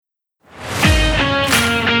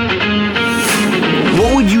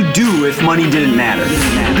if money didn't matter.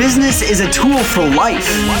 Business is a tool for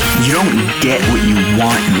life. You don't get what you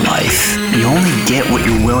want in life. You only get what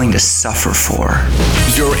you're willing to suffer for.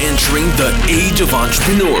 You're entering the Age of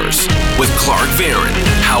Entrepreneurs with Clark Varon.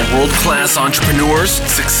 How world-class entrepreneurs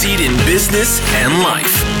succeed in business and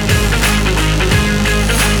life.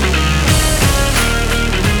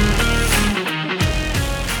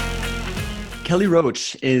 Kelly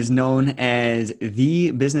Roach is known as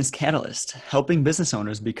the business catalyst, helping business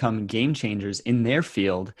owners become game changers in their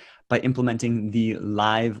field by implementing the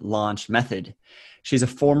live launch method. She's a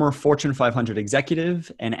former Fortune 500 executive,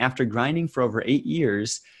 and after grinding for over 8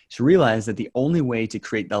 years, she realized that the only way to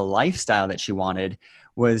create the lifestyle that she wanted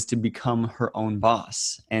was to become her own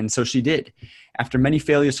boss. And so she did. After many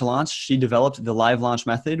failures to launch, she developed the live launch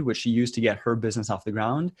method, which she used to get her business off the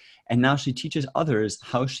ground. And now she teaches others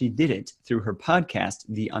how she did it through her podcast,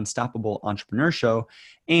 The Unstoppable Entrepreneur Show,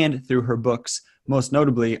 and through her books, most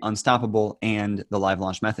notably Unstoppable and The Live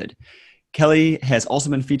Launch Method. Kelly has also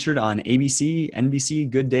been featured on ABC, NBC,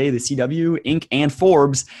 Good Day, The CW, Inc., and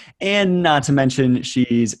Forbes. And not to mention,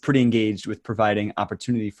 she's pretty engaged with providing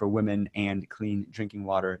opportunity for women and clean drinking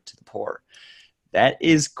water to the poor. That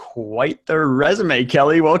is quite the resume,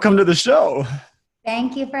 Kelly. Welcome to the show.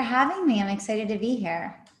 Thank you for having me. I'm excited to be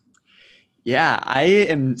here. Yeah, I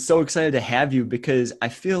am so excited to have you because I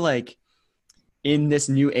feel like in this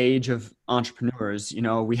new age of entrepreneurs,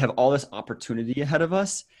 we have all this opportunity ahead of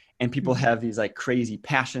us. And people have these like crazy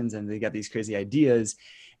passions and they got these crazy ideas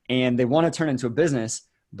and they want to turn into a business,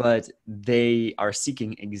 but they are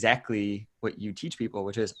seeking exactly what you teach people,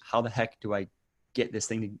 which is how the heck do I get this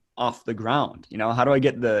thing off the ground? How do I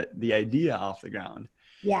get the idea off the ground?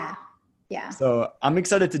 Yeah. So I'm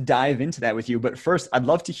excited to dive into that with you. But first, I'd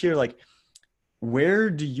love to hear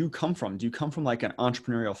where do you come from? Do you come from like an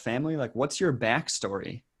entrepreneurial family? Like what's your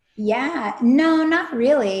backstory? Yeah, no, not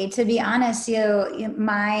really. To be honest,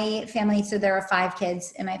 my family, so there were 5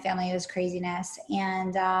 kids in my family. It was craziness.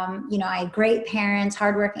 And, I had great parents,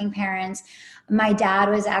 hardworking parents. My dad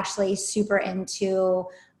was actually super into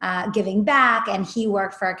giving back, and he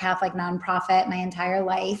worked for a Catholic nonprofit my entire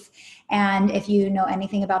life. And if you know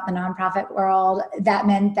anything about the nonprofit world, that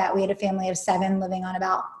meant that we had a family of 7 living on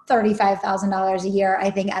about $35,000 a year,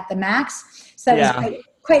 I think, at the max. So that was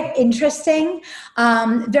quite interesting,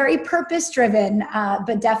 very purpose driven,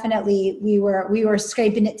 but definitely we were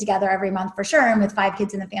scraping it together every month for sure. And with 5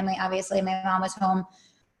 kids in the family, obviously my mom was home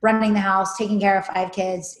running the house, taking care of 5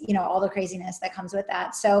 kids, all the craziness that comes with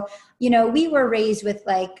that. So, we were raised with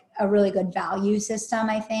like a really good value system,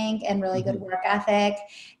 I think, and really good work ethic.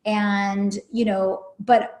 And,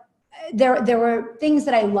 but there were things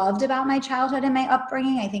that I loved about my childhood and my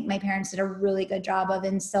upbringing. I think my parents did a really good job of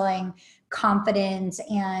instilling confidence,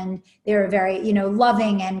 and they were very,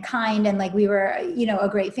 loving and kind. And like, we were, a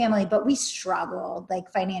great family, but we struggled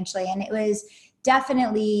like financially. And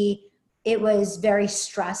it was very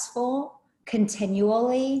stressful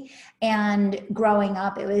continually. And growing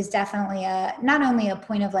up, it was definitely not only a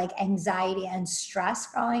point of like anxiety and stress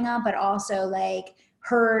growing up, but also like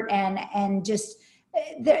hurt and just,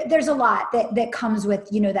 there's a lot that comes with,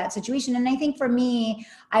 that situation. And I think for me,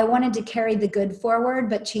 I wanted to carry the good forward,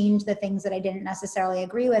 but change the things that I didn't necessarily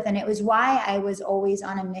agree with. And it was why I was always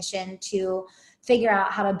on a mission to figure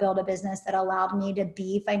out how to build a business that allowed me to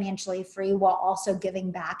be financially free while also giving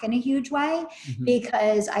back in a huge way.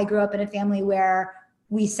 Because I grew up in a family where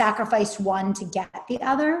we sacrificed one to get the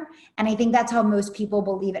other. And I think that's how most people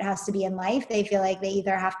believe it has to be in life. They feel like they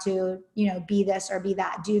either have to, be this or be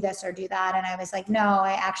that, do this or do that. And I was like, no,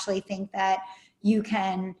 I actually think that you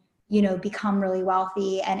can, become really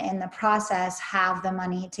wealthy and in the process have the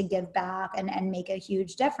money to give back and make a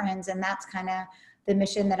huge difference. And that's kind of the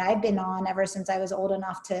mission that I've been on ever since I was old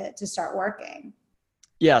enough to start working.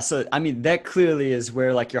 Yeah. So, I mean, that clearly is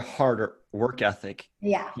where like your hard work ethic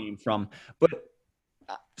came from. But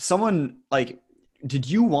someone did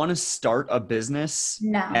you want to start a business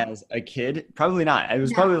as a kid? Probably not. It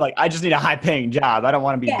was probably like, I just need a high paying job. I don't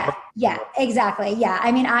want to be. Yeah, exactly. Yeah.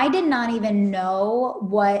 I mean, I did not even know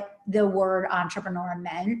what the word entrepreneur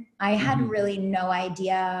meant. I had really no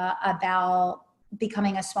idea about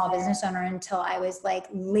becoming a small business owner until I was like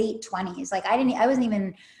late 20s. Like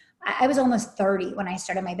I was almost 30 when I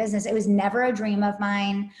started my business. It was never a dream of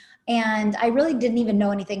mine. And I really didn't even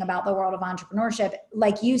know anything about the world of entrepreneurship.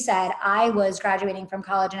 Like you said, I was graduating from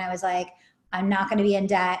college and I was like, I'm not going to be in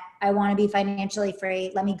debt. I want to be financially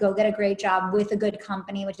free. Let me go get a great job with a good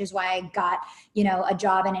company, which is why I got, a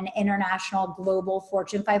job in an international global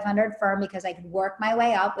Fortune 500 firm because I could work my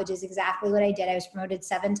way up, which is exactly what I did. I was promoted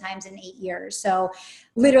 7 times in 8 years. So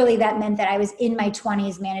literally that meant that I was in my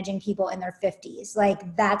 20s managing people in their 50s.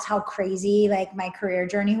 Like that's how crazy like my career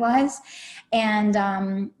journey was.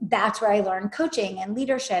 And that's where I learned coaching and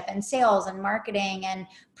leadership and sales and marketing and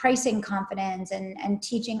pricing confidence and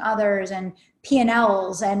teaching others and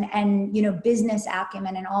P&Ls and business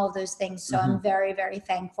acumen and all of those things. So I'm very, very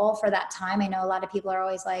thankful for that time. I know a lot of people are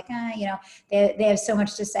always like, they have so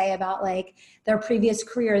much to say about like their previous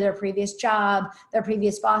career, their previous job, their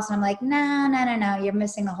previous boss. And I'm like, no, you're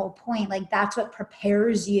missing the whole point. Like that's what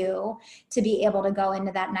prepares you to be able to go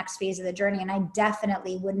into that next phase of the journey. And I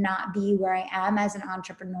definitely would not be where I am as an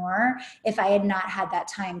entrepreneur if I had not had that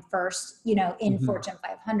time first, in Fortune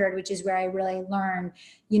 500, which is where I really learned,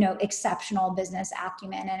 exceptional business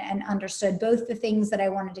acumen and understood both the things that I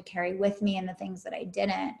wanted to carry with me and the things that I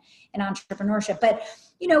didn't in entrepreneurship. But,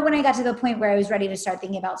 when I got to the point where I was ready to start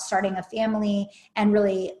thinking about starting a family and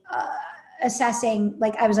really assessing,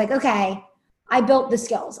 like, I was like, okay, I built the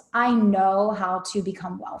skills. I know how to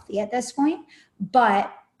become wealthy at this point,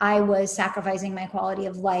 but I was sacrificing my quality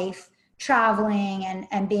of life, traveling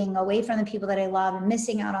and being away from the people that I love and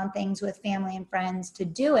missing out on things with family and friends to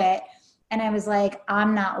do it. And I was like,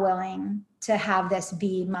 I'm not willing to have this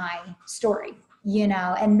be my story,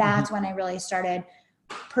 and that's when I really started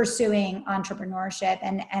pursuing entrepreneurship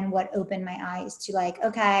and what opened my eyes to like,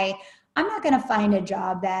 okay, I'm not going to find a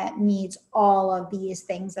job that meets all of these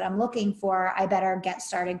things that I'm looking for. I better get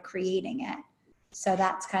started creating it. So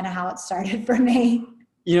that's kind of how it started for me.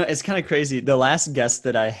 It's kind of crazy. The last guest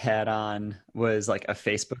that I had on was like a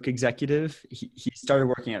Facebook executive. He started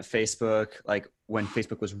working at Facebook, like when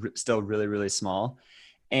Facebook was still really, really small.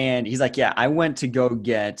 And he's like, yeah, I went to go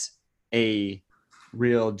get a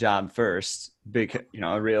real job first,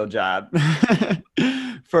 a real job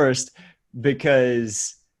first,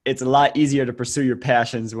 because it's a lot easier to pursue your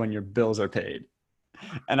passions when your bills are paid.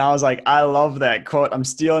 And I was like, I love that quote. I'm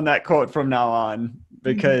stealing that quote from now on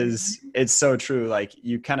because it's so true. Like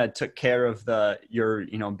you kind of took care of your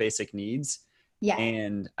basic needs. Yeah.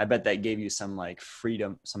 And I bet that gave you some like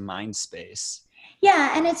freedom, some mind space.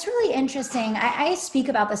 Yeah. And it's really interesting. I speak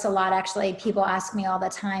about this a lot, actually. People ask me all the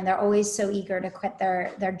time. They're always so eager to quit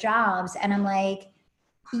their jobs. And I'm like,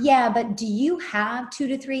 yeah, but do you have 2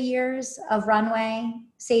 to 3 years of runway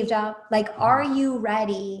saved up? Like, are you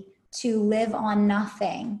ready to live on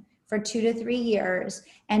nothing for 2 to 3 years?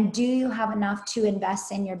 And do you have enough to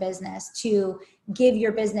invest in your business, to give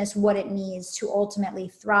your business what it needs to ultimately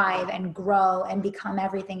thrive and grow and become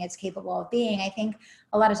everything it's capable of being? I think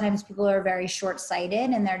a lot of times people are very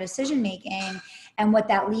short-sighted in their decision-making. And what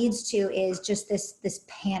that leads to is just this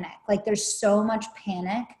panic. Like there's so much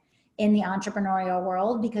panic in the entrepreneurial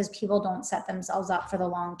world because people don't set themselves up for the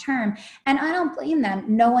long term. And I don't blame them.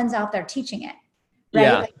 No one's out there teaching it. Right?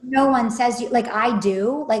 Yeah. Like no one says you, like I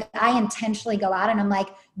do, like I intentionally go out and I'm like,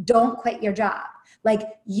 don't quit your job. Like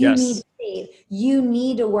you need to save, you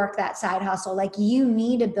need to work that side hustle. Like you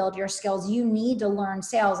need to build your skills. You need to learn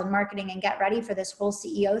sales and marketing and get ready for this whole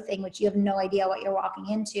CEO thing, which you have no idea what you're walking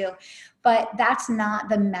into. But that's not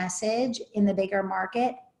the message in the bigger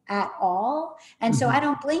market at all. And so I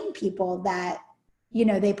don't blame people that,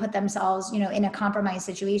 they put themselves, in a compromised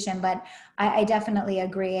situation, but I definitely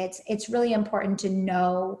agree. It's really important to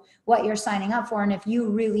know what you're signing up for. And if you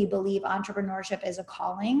really believe entrepreneurship is a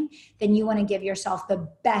calling, then you want to give yourself the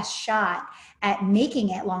best shot at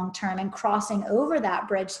making it long-term and crossing over that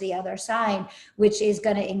bridge to the other side, which is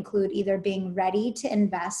going to include either being ready to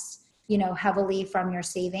invest heavily from your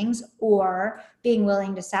savings or being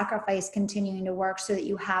willing to sacrifice continuing to work so that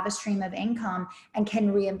you have a stream of income and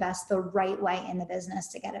can reinvest the right way in the business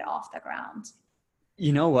to get it off the ground.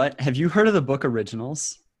 You know what? Have you heard of the book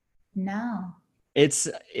Originals? No. It's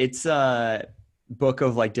a book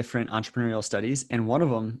of like different entrepreneurial studies. And one of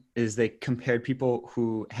them is they compared people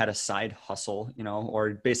who had a side hustle, or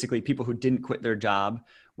basically people who didn't quit their job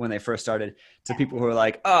when they first started to people who are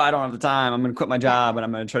like, oh, I don't have the time. I'm going to quit my job and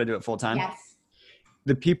I'm going to try to do it full time. Yes.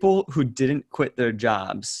 The people who didn't quit their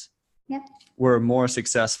jobs were more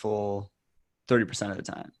successful 30% of the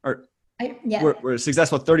time, or were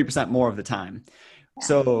successful 30% more of the time. Yeah.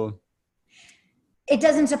 So it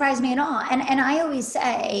doesn't surprise me at all. And I always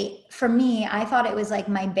say, for me, I thought it was like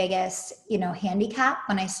my biggest, handicap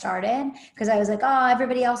when I started, because I was like, oh,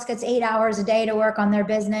 everybody else gets 8 hours a day to work on their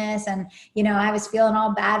business. And, I was feeling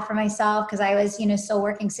all bad for myself because I was, still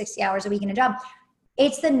working 60 hours a week in a job.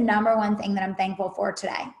 It's the number one thing that I'm thankful for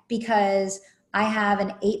today, because I have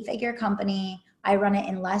an 8-figure company. I run it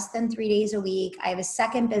in less than 3 days a week. I have a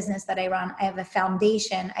second business that I run. I have a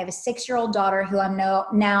foundation. I have a 6-year-old daughter who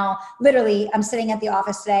now literally I'm sitting at the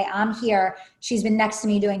office today. I'm here. She's been next to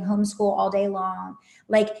me doing homeschool all day long.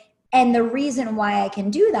 Like And the reason why I can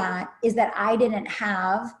do that is that I didn't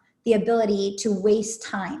have the ability to waste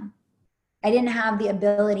time. I didn't have the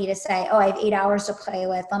ability to say, oh, I have 8 hours to play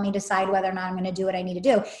with. Let me decide whether or not I'm going to do what I need to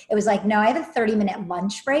do. It was like, no, I have a 30-minute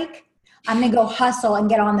lunch break. I'm going to go hustle and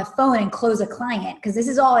get on the phone and close a client because this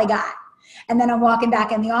is all I got. And then I'm walking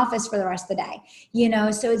back in the office for the rest of the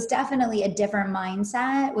day. So it's definitely a different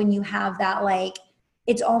mindset when you have that, like,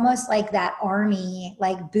 it's almost like that army,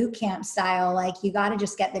 like boot camp style, like you got to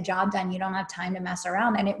just get the job done. You don't have time to mess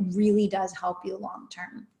around. And it really does help you long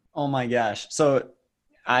term. Oh my gosh. So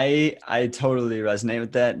I totally resonate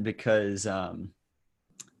with that because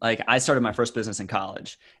like I started my first business in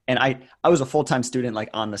college, and I was a full-time student, like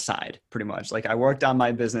on the side pretty much. Like I worked on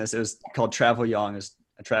my business. It was called Travel Young. It was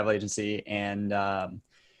a travel agency.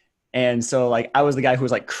 And so like I was the guy who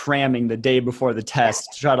was like cramming the day before the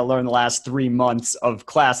test to try to learn the last 3 months of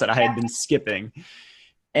class that I had been skipping.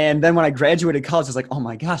 And then when I graduated college, I was like, oh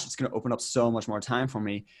my gosh, it's going to open up so much more time for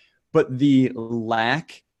me. But the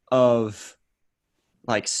lack of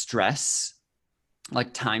like stress,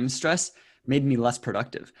 like time stress, made me less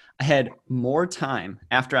productive. I had more time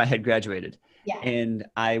after I had graduated, and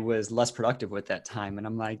I was less productive with that time. And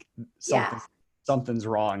I'm like, something's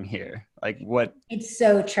wrong here. Like what? It's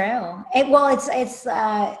so true.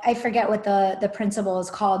 I forget what the principle is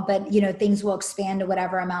called, but things will expand to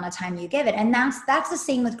whatever amount of time you give it. And that's the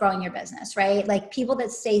same with growing your business, right? Like people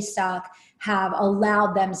that stay stuck have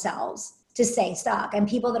allowed themselves to stay stuck, and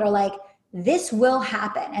people that are like, this will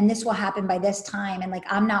happen and this will happen by this time. And like,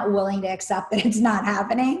 I'm not willing to accept that it's not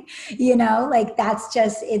happening, like that's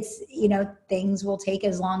just, it's, things will take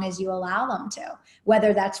as long as you allow them to,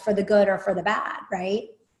 whether that's for the good or for the bad. Right.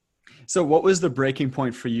 So what was the breaking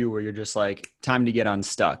point for you where you're just like, time to get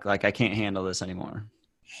unstuck? Like, I can't handle this anymore.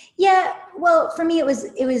 Yeah. Well, for me, it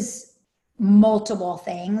was multiple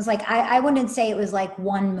things. Like, I wouldn't say it was like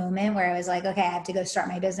one moment where I was like, okay, I have to go start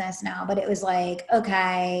my business now, but it was like,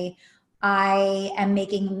 okay, I am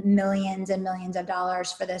making millions and millions of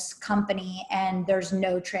dollars for this company, and there's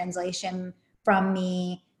no translation from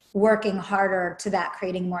me working harder to that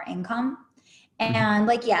creating more income. And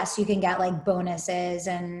like, yes, you can get like bonuses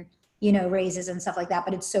and, raises and stuff like that,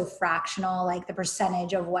 but it's so fractional. Like the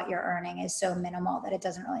percentage of what you're earning is so minimal that it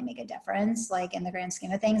doesn't really make a difference, like in the grand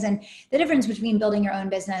scheme of things. And the difference between building your own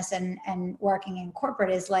business and working in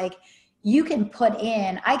corporate is like, I could put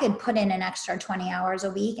in an extra 20 hours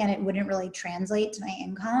a week and it wouldn't really translate to my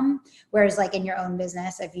income. Whereas like in your own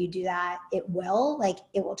business, if you do that, it will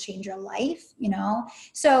change your life,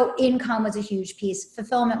 So income was a huge piece.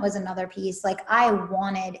 Fulfillment was another piece. Like I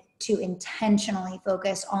wanted to intentionally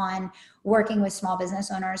focus on working with small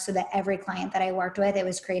business owners so that every client that I worked with, it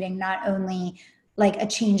was creating not only like a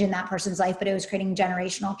change in that person's life, but it was creating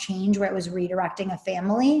generational change where it was redirecting a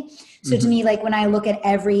family. So to me, like when I look at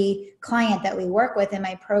every client that we work with in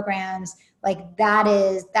my programs, like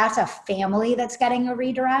that's a family that's getting a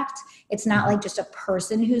redirect. It's not like just a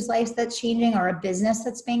person whose life that's changing or a business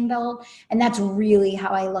that's being built. And that's really how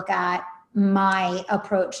I look at my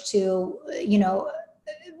approach to,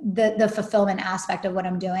 the fulfillment aspect of what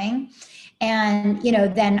I'm doing. And,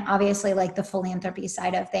 then obviously like the philanthropy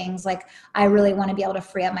side of things, like I really want to be able to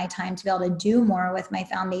free up my time to be able to do more with my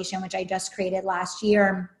foundation, which I just created last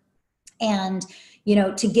year. And,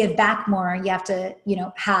 to give back more, you have to,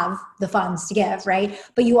 have the funds to give, right?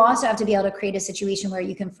 But you also have to be able to create a situation where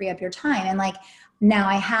you can free up your time. And like, now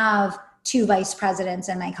I have 2 vice presidents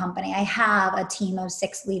in my company. I have a team of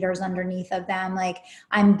 6 leaders underneath of them. Like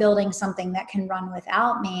I'm building something that can run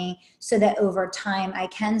without me so that over time I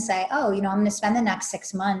can say, oh, I'm going to spend the next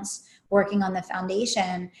 6 months working on the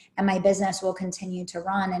foundation and my business will continue to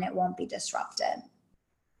run and it won't be disrupted.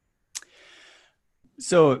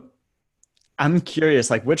 So I'm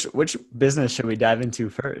curious, like which business should we dive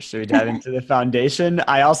into first? Should we dive into the foundation?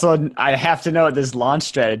 I have to know what this launch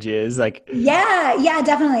strategy is like. Yeah,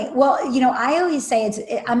 definitely. Well, I always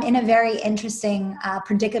say I'm in a very interesting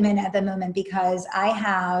predicament at the moment because I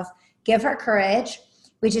have Give Her Courage,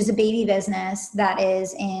 which is a baby business that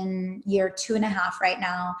is in year 2.5 right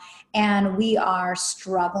now. And we are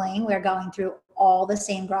struggling. We're going through all the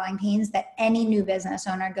same growing pains that any new business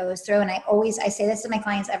owner goes through. And I say this to my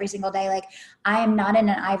clients every single day, like I am not in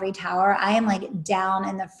an ivory tower. I am like down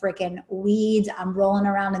in the freaking weeds. I'm rolling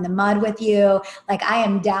around in the mud with you. Like I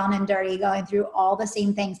am down and dirty going through all the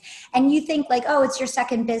same things. And you think like, oh, it's your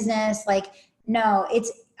second business. Like, no,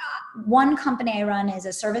 it's one company I run is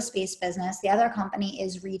a service-based business. The other company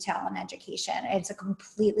is retail and education. It's a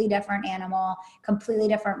completely different animal, completely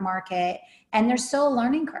different market. And there's still a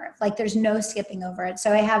learning curve. Like there's no skipping over it.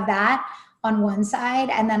 So I have that on one side.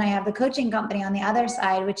 And then I have the coaching company on the other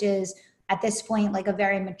side, which is at this point, like a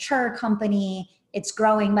very mature company. It's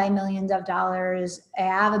growing by millions of dollars. I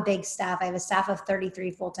have a big staff. I have a staff of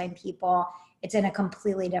 33 full-time people. It's in a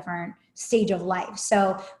completely different stage of life.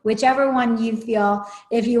 So whichever one you feel,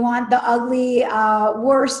 if you want the ugly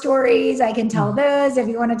war stories, I can tell those. If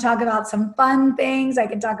you want to talk about some fun things, I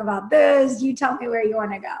can talk about those. You tell me where you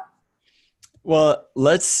want to go. Well,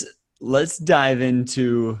 let's dive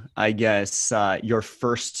into, I guess, your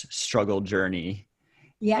first struggle journey.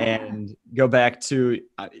 Yeah. And go back to,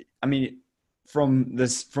 I mean, from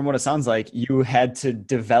what it sounds like, you had to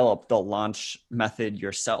develop the launch method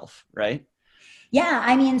yourself, right? Yeah,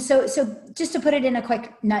 I mean, so just to put it in a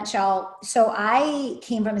quick nutshell, so I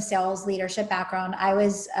came from a sales leadership background. I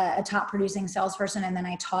was a top producing salesperson, and then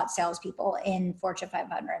I taught salespeople in Fortune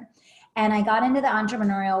 500. And I got into the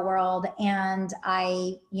entrepreneurial world, and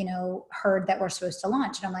I, heard that we're supposed to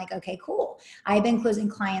launch. And I'm like, okay, cool. I've been closing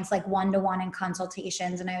clients like one-to-one in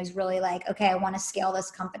consultations. And I was really like, okay, I want to scale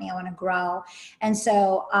this company. I want to grow. And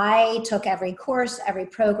so I took every course, every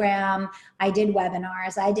program. I did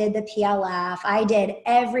webinars. I did the PLF. I did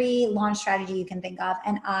every launch strategy you can think of.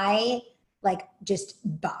 And I just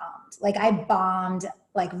bombed. I bombed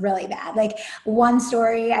really bad. One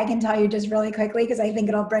story I can tell you just really quickly, because I think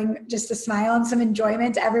it'll bring just a smile and some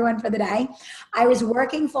enjoyment to everyone for the day. I was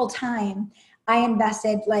working full time. I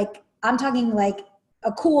invested I'm talking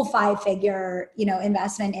a cool 5-figure,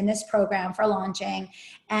 investment in this program for launching.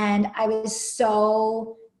 And I was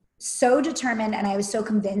so determined, and I was so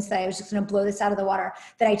convinced that I was just going to blow this out of the water,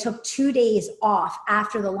 that I took 2 days off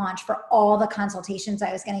after the launch for all the consultations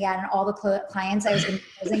I was going to get and all the clients I was going to be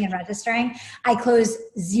closing and registering. I closed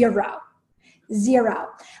zero.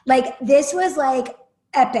 This was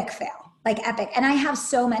epic fail, epic. And I have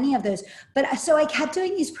so many of those. But so I kept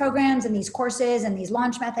doing these programs and these courses and these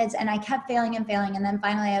launch methods, and I kept failing and failing. And then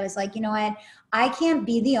finally I was like, you know what? I can't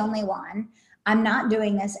be the only one. I'm not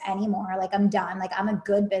doing this anymore. I'm done. I'm a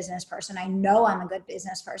good business person. I know I'm a good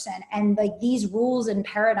business person. And these rules and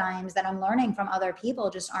paradigms that I'm learning from other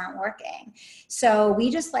people just aren't working. So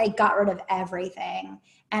we just got rid of everything.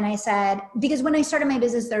 And I said, because when I started my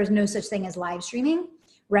business, there was no such thing as live streaming.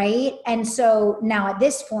 Right. And so now at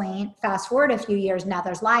this point, fast forward a few years, now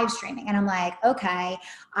there's live streaming. And I'm like, okay,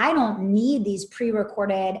 I don't need these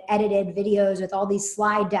pre-recorded, edited videos with all these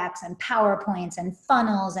slide decks and PowerPoints and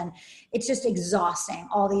funnels. And it's just exhausting,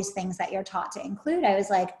 all these things that you're taught to include. I was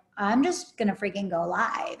like, I'm just going to freaking go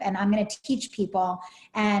live, and I'm going to teach people,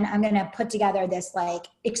 and I'm going to put together this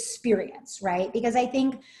experience. Right. Because I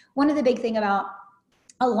think one of the big thing about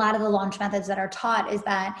a lot of the launch methods that are taught is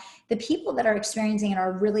that the people that are experiencing it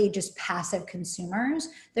are really just passive consumers.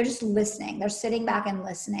 They're just listening. They're sitting back and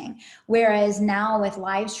listening. Whereas now with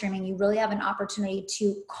live streaming, you really have an opportunity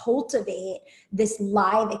to cultivate this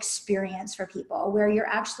live experience for people, where you're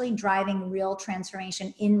actually driving real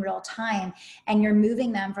transformation in real time, and you're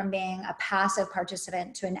moving them from being a passive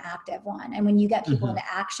participant to an active one. And when you get people into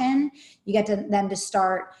action, you get them to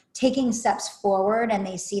start taking steps forward, and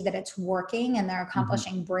they see that it's working, and they're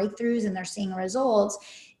accomplishing breakthroughs, and they're seeing results.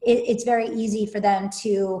 It's very easy for them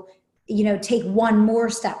to take one more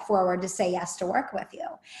step forward to say yes to work with you.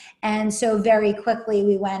 And so very quickly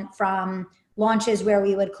we went from launches where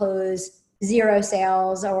we would close 0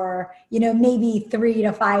 sales, or maybe 3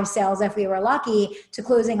 to 5 sales if we were lucky, to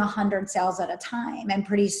closing 100 sales at a time. And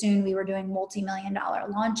pretty soon we were doing multi-million-dollar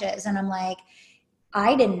launches. And I'm like,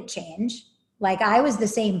 I didn't change. I was the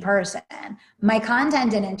same person. My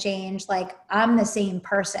content didn't change. I'm the same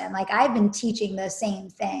person. I've been teaching the same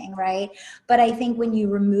thing, right? But I think when you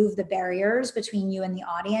remove the barriers between you and the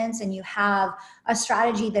audience, and you have a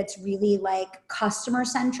strategy that's really customer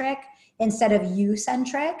centric instead of you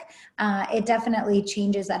centric, it definitely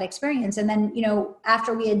changes that experience. And then,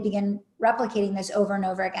 after we had begun replicating this over and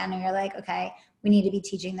over again, and you're like, okay, we need to be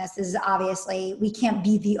teaching this. This is obviously, we can't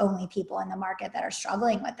be the only people in the market that are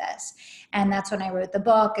struggling with this. And that's when I wrote the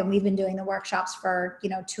book, and we've been doing the workshops for,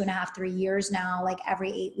 2.5, 3 years now, every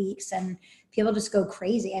 8 weeks. And people just go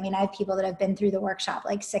crazy. I mean, I have people that have been through the workshop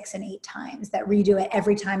 6 and 8 times, that redo it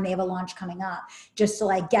every time they have a launch coming up, just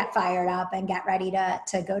to get fired up and get ready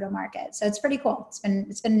to go to market. So it's pretty cool. It's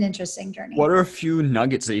been an interesting journey. What are a few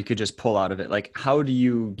nuggets that you could just pull out of it? How do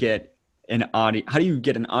you get an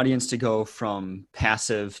audience to go from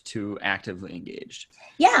passive to actively engaged?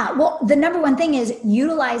 Yeah, well, the number one thing is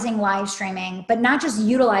utilizing live streaming, but not just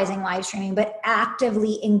utilizing live streaming, but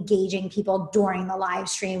actively engaging people during the live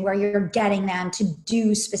stream, where you're getting them to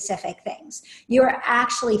do specific things. You're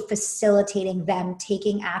actually facilitating them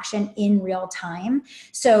taking action in real time.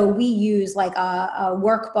 So we use a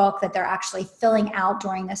workbook that they're actually filling out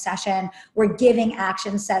during the session. We're giving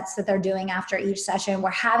action sets that they're doing after each session.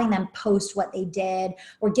 We're having them post post what they did.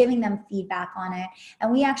 We're giving them feedback on it.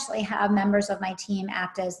 And we actually have members of my team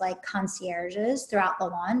act as like concierges throughout the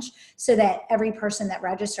launch, so that every person that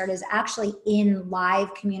registered is actually in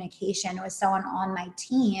live communication with someone on my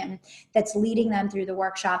team that's leading them through the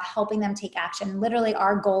workshop, helping them take action. Literally,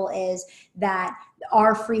 our goal is that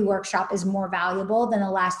our free workshop is more valuable than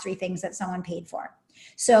the last 3 things that someone paid for.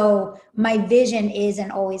 So my vision is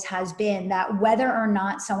and always has been that whether or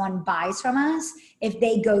not someone buys from us, if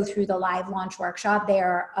they go through the live launch workshop, they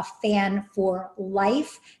are a fan for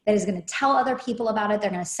life that is going to tell other people about it.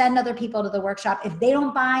 They're going to send other people to the workshop. If they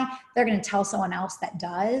don't buy, they're going to tell someone else that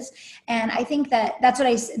does. And I think that that's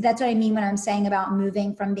what I mean when I'm saying about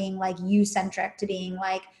moving from being like you-centric to being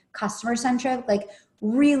like customer-centric, like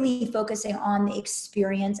really focusing on the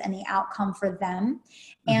experience and the outcome for them.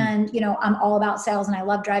 And, I'm all about sales and I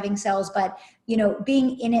love driving sales, but,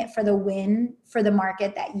 being in it for the win for the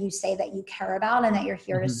market that you say that you care about and that you're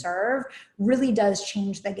here to serve really does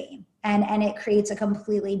change the game. And it creates a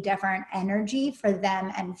completely different energy for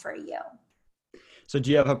them and for you. So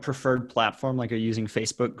do you have a preferred platform? Like, are you using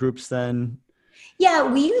Facebook groups then? Yeah,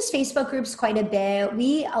 we use Facebook groups quite a bit.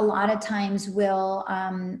 We a lot of times will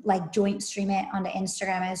like joint stream it onto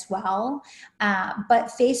Instagram as well. But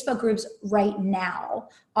Facebook groups right now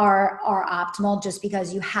are optimal just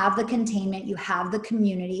because you have the containment, you have the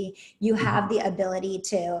community, you have the ability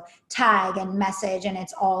to tag and message, and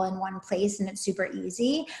it's all in one place and it's super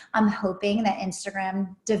easy. I'm hoping that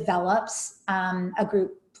Instagram develops a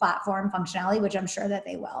group platform functionality, which I'm sure that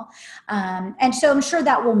they will. And so I'm sure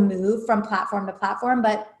that will move from platform to platform.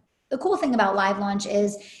 But the cool thing about Live Launch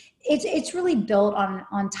is it's really built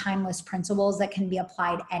on timeless principles that can be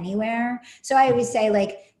applied anywhere. So I always say,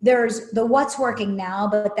 like, there's the what's working now,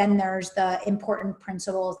 but then there's the important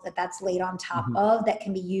principles that's laid on top of that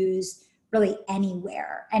can be used really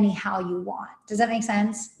anywhere, anyhow you want. Does that make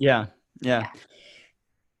sense? Yeah.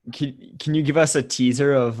 Can you give us a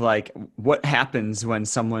teaser of like what happens when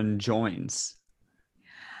someone joins?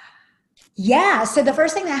 Yeah. So the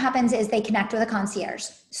first thing that happens is they connect with a concierge.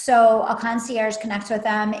 So a concierge connects with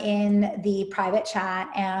them in the private chat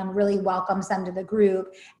and really welcomes them to the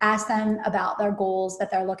group, asks them about their goals that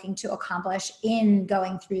they're looking to accomplish in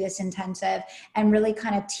going through this intensive, and really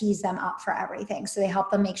kind of tease them up for everything. So they help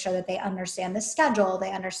them make sure that they understand the schedule,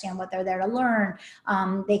 they understand what they're there to learn.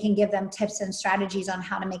 They can give them tips and strategies on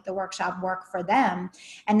how to make the workshop work for them.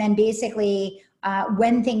 And then basically,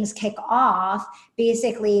 when things kick off,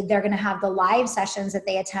 basically they're going to have the live sessions that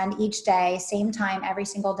they attend each day, same time, every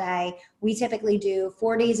single day. We typically do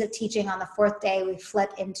 4 days of teaching. On the 4th day, we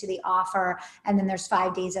flip into the offer, and then there's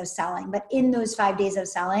 5 days of selling. But in those 5 days of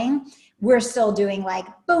selling, we're still doing like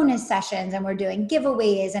bonus sessions and we're doing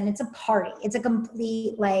giveaways, and it's a party. It's a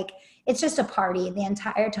complete, like, it's just a party the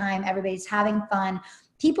entire time. Everybody's having fun.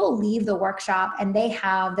 People leave the workshop and they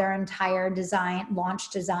have their entire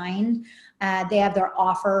launch designed. They have their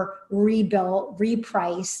offer rebuilt,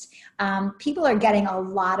 repriced. People are getting a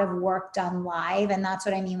lot of work done live. And that's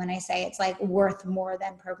what I mean when I say it's like worth more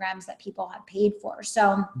than programs that people have paid for.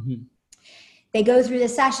 So they go through the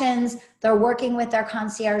sessions, they're working with their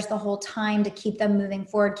concierge the whole time to keep them moving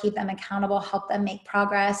forward, keep them accountable, help them make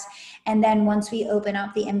progress. And then once we open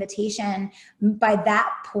up the invitation, by that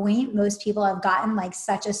point, most people have gotten like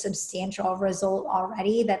such a substantial result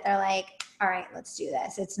already that they're like, all right, let's do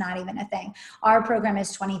this. It's not even a thing. Our program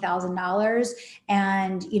is $20,000,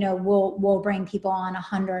 and we'll bring people on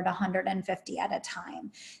 100, 150 at a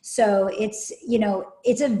time. So it's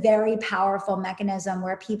a very powerful mechanism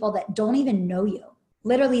where people that don't even know you,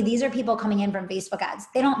 literally, these are people coming in from Facebook ads.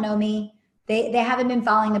 They don't know me. They haven't been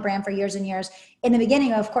following the brand for years and years. In the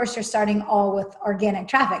beginning, of course, you're starting all with organic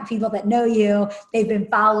traffic, people that know you, they've been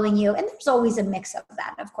following you. And there's always a mix of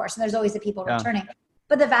that, of course. And there's always the people returning.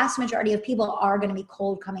 But the vast majority of people are going to be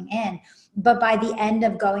cold coming in. But by the end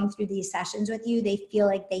of going through these sessions with you, they feel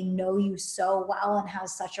like they know you so well and have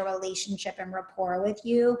such a relationship and rapport with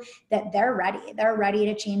you that they're ready. They're ready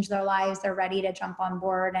to change their lives. They're ready to jump on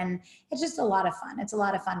board. And it's just a lot of fun. It's a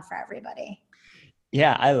lot of fun for everybody.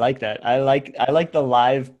 Yeah, I like that. I like the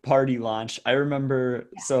live party launch. I remember,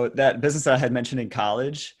 so that business that I had mentioned in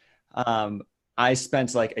college, I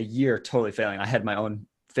spent like a year totally failing. I had my own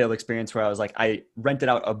failed experience where I was like, I rented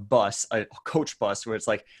out a coach bus where it's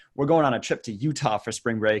like, we're going on a trip to Utah for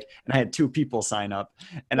spring break. And I had 2 people sign up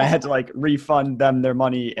and I had to like refund them their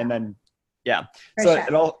money. And then,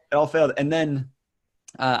 it all failed. And then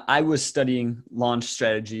I was studying launch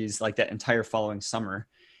strategies like that entire following summer.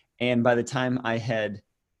 And by the time I had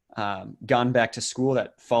gone back to school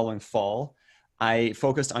that following fall, I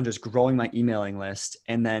focused on just growing my emailing list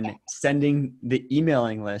and then sending the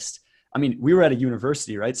emailing list I mean, we were at a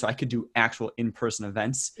university, right? So I could do actual in-person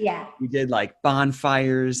events. Yeah. We did like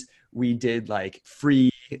bonfires. We did like free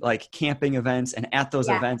like camping events. And at those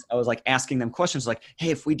Yeah. events, I was like asking them questions like,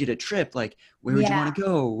 hey, if we did a trip, like, where would you Yeah. want to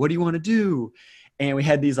go? What do you want to do? And we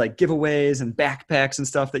had these like giveaways and backpacks and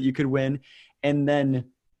stuff that you could win. And then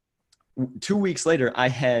 2 weeks later,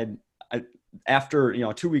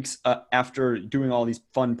 after, 2 weeks after doing all these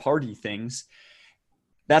fun party things,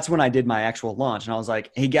 that's when I did my actual launch. And I was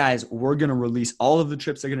like, hey guys, we're going to release all of the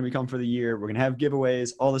trips that are going to become for the year. We're going to have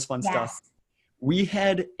giveaways, all this fun stuff. Yes. We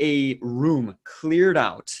had a room cleared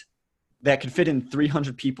out that could fit in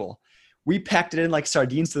 300 people. We packed it in like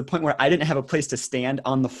sardines to the point where I didn't have a place to stand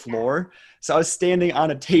on the floor. So I was standing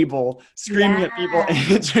on a table, screaming at people,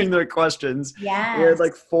 answering their questions. Yes. We had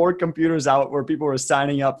like 4 computers out where people were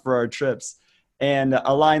signing up for our trips, and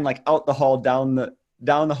a line like out the hall, down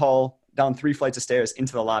the hall, down 3 flights of stairs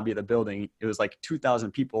into the lobby of the building. It was like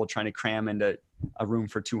 2,000 people trying to cram into a room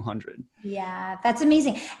for 200. Yeah, that's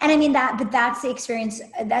amazing. And I mean but that's the experience.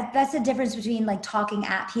 That's the difference between like talking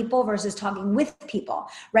at people versus talking with people,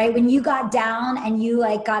 right? When you got down and you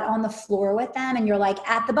like got on the floor with them and you're like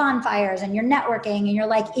at the bonfires and you're networking and you're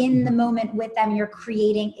like in the moment with them, you're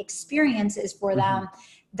creating experiences for them.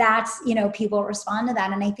 That's, people respond to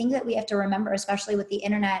that. And I think that we have to remember, especially with the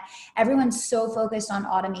internet, everyone's so focused on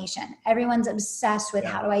automation. Everyone's obsessed with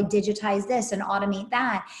how do I digitize this and automate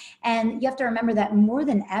that. And you have to remember that more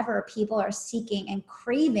than ever, people are seeking and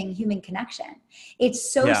craving human connection.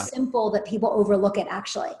 It's so simple that people overlook it,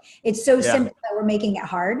 actually. It's so simple that we're making it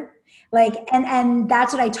hard. Like, and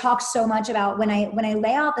that's what I talk so much about when I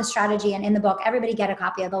lay out the strategy. And in the book, everybody get a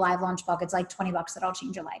copy of the live launch book. It's like $20 that'll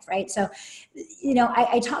change your life. Right. So,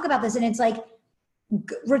 I talk about this, and it's like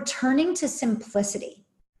returning to simplicity,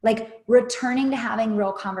 like returning to having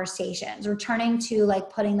real conversations, returning to like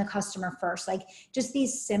putting the customer first, like just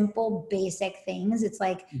these simple, basic things. It's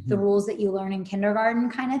like the rules that you learn in kindergarten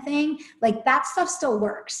kind of thing. Like that stuff still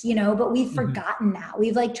works, but we've forgotten now.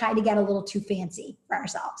 We've like tried to get a little too fancy for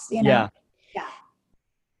ourselves, Yeah.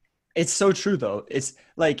 It's so true though. It's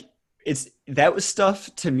like, that was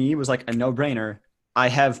stuff to me was like a no-brainer. I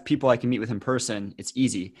have people I can meet with in person. It's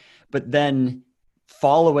easy. But then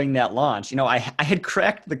following that launch, I had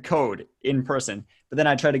cracked the code in person, but then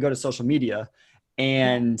I tried to go to social media,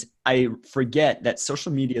 and I forget that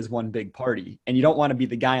social media is one big party, and you don't want to be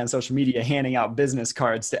the guy on social media handing out business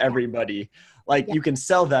cards to everybody. Like you can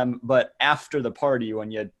sell them, but after the party, when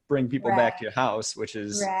you bring people back to your house, which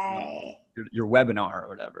is your webinar or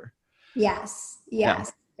whatever. Yes.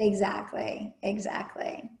 Exactly.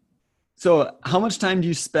 So how much time do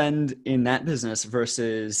you spend in that business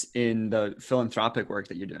versus in the philanthropic work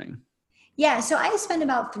that you're doing? Yeah. So I spend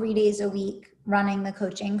about 3 days a week running the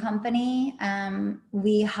coaching company.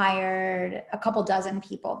 We hired a couple dozen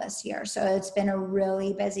people this year. So it's been a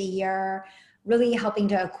really busy year, really helping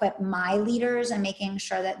to equip my leaders and making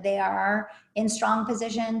sure that they are in strong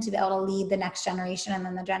position to be able to lead the next generation and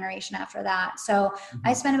then the generation after that. So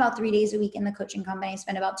I spend about 3 days a week in the coaching company. I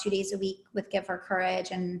spend about 2 days a week with Give Her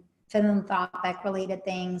Courage and philanthropic related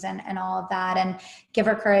things and all of that. And Give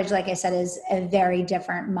Her Courage, like I said, is a very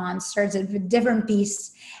different monster. It's a different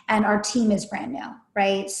beast. And our team is brand new,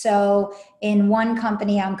 right? So in one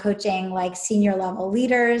company, I'm coaching like senior level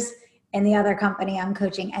leaders. In the other company, I'm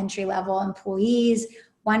coaching entry level employees.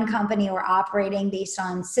 One company, we're operating based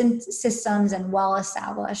on systems and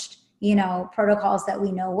well-established protocols that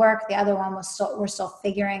we know work. The other one we're still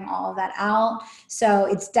figuring all of that out. So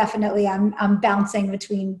it's definitely, I'm bouncing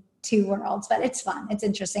between 2 worlds, but it's fun. It's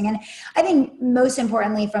interesting. And I think most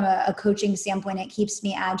importantly, from a coaching standpoint, it keeps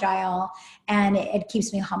me agile and it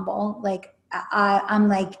keeps me humble. Like I'm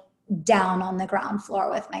like down on the ground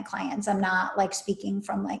floor with my clients. I'm not like speaking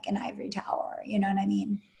from like an ivory tower. You know what I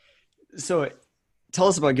mean? So tell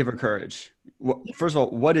us about Give Her Courage. First of all,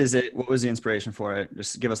 what is it? What was the inspiration for it?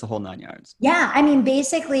 Just give us the whole 9 yards. Yeah. I mean,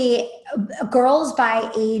 basically girls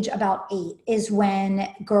by age about 8 is when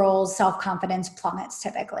girls' self-confidence plummets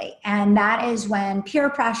typically. And that is when peer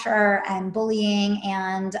pressure and bullying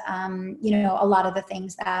and, a lot of the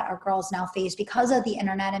things that our girls now face because of the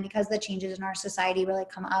internet and because the changes in our society really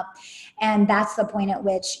come up. And that's the point at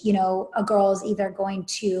which, a girl is either going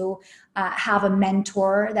to have a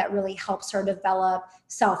mentor that really helps her develop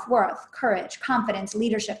self-worth, courage, confidence,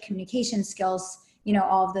 leadership, communication skills,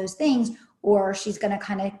 all of those things, or she's going to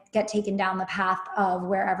kind of get taken down the path of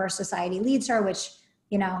wherever society leads her, which,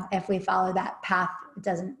 if we follow that path, it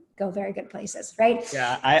doesn't go very good places, right?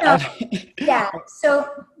 Yeah. So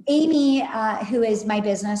Amy, who is my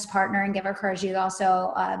business partner and Give Her Courage, she's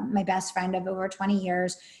also my best friend of over 20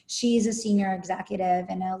 years. She's a senior executive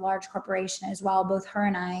in a large corporation as well. Both her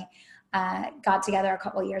and I got together a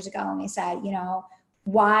couple of years ago and we said,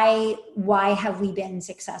 why have we been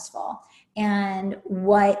successful? And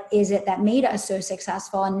what is it that made us so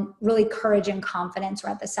successful? And really courage and confidence were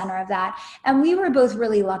at the center of that. And we were both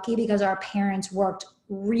really lucky because our parents worked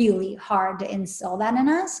really hard to instill that in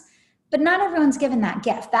us. But not everyone's given that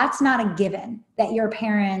gift. That's not a given, that your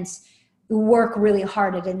parents work really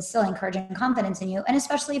hard at instilling courage and confidence in you. And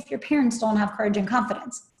especially if your parents don't have courage and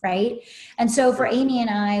confidence, right? And so for Amy and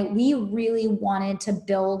I, we really wanted to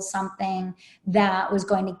build something that was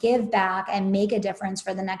going to give back and make a difference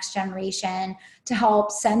for the next generation, to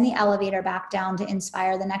help send the elevator back down, to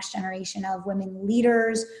inspire the next generation of women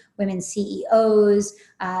leaders, women CEOs,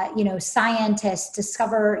 scientists,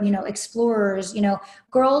 explorers,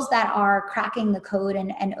 girls that are cracking the code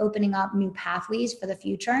and opening up new pathways for the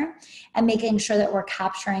future, and making sure that we're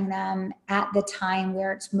capturing them at the time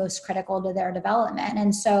where it's most critical to their development.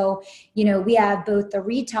 And so, we have both the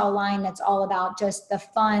retail line that's all about just the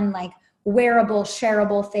fun, like wearable,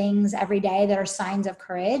 shareable things every day that are signs of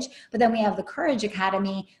courage. But then we have the Courage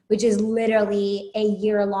Academy, which is literally a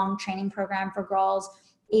year-long training program for girls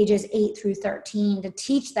ages 8 through 13 to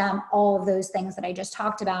teach them all of those things that I just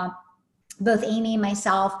talked about. Both Amy,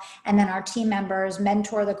 myself, and then our team members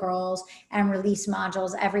mentor the girls and release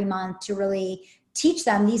modules every month to really teach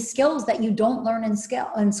them these skills that you don't learn in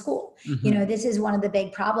school. Mm-hmm. This is one of the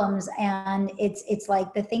big problems. And it's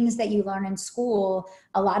like the things that you learn in school,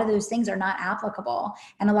 a lot of those things are not applicable.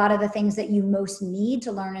 And a lot of the things that you most need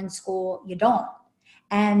to learn in school, you don't.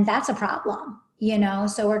 And that's a problem,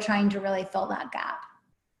 so we're trying to really fill that gap.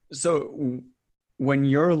 So when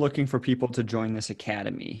you're looking for people to join this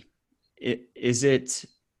academy, is it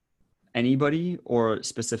anybody or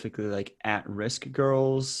specifically like at-risk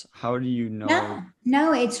girls? How do you know?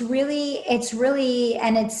 No, it's really,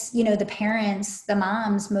 and it's, the parents, the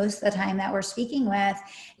moms, most of the time that we're speaking with,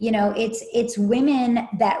 it's women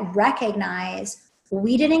that recognize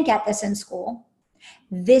we didn't get this in school.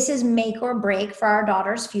 This is make or break for our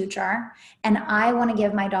daughter's future. And I want to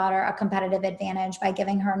give my daughter a competitive advantage by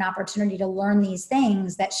giving her an opportunity to learn these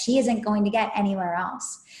things that she isn't going to get anywhere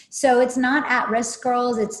else. So it's not at-risk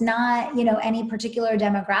girls. It's not, any particular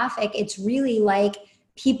demographic. It's really like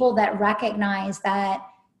people that recognize that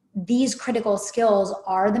these critical skills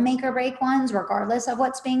are the make or break ones, regardless of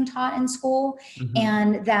what's being taught in school. Mm-hmm.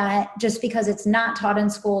 And that just because it's not taught in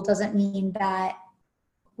school doesn't mean that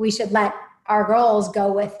we should let our girls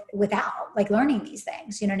go without like learning these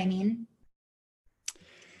things. You know what I mean?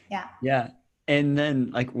 Yeah. Yeah. And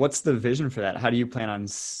then what's the vision for that? How do you plan on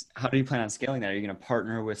scaling that? Are you going to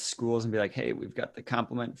partner with schools and be like, hey, we've got the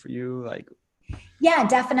complement for you? Yeah,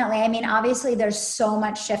 definitely. I mean, obviously there's so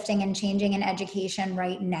much shifting and changing in education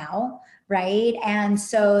right now. Right. And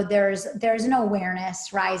so there's an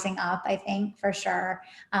awareness rising up, I think, for sure.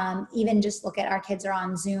 Even just look at our kids are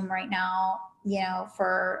on Zoom right now,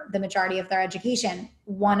 for the majority of their education.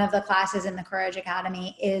 One of the classes in the Courage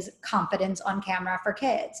Academy is confidence on camera for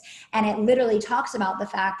kids. And it literally talks about the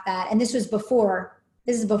fact that, and this is before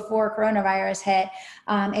coronavirus hit.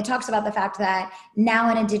 It talks about the fact that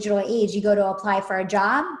now in a digital age, you go to apply for a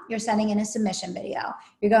job, you're sending in a submission video.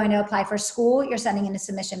 You're going to apply for school, you're sending in a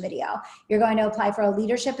submission video. You're going to apply for a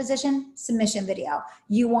leadership position, submission video.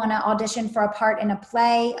 You want to audition for a part in a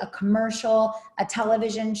play, a commercial, a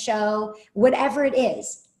television show, whatever it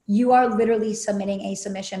is. You are literally submitting a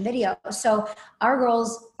submission video. So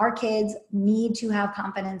our kids need to have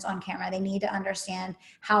confidence on camera. They need to understand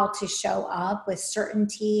how to show up with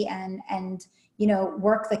certainty and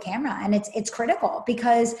work the camera. And it's critical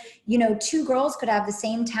because, two girls could have the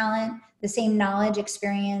same talent, the same knowledge,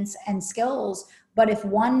 experience, and skills. But if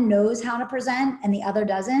one knows how to present and the other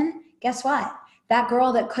doesn't, guess what? That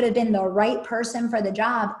girl that could have been the right person for the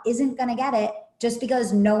job isn't going to get it, just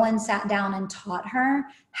because no one sat down and taught her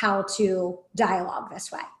how to dialogue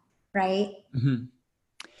this way, right? Mm-hmm.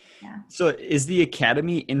 Yeah. So is the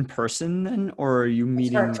academy in person then, or are you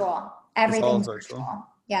meeting? It's virtual. Everything's virtual.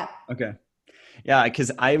 Yeah. Okay. Yeah,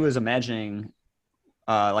 because I was imagining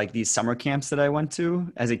these summer camps that I went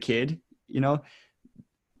to as a kid,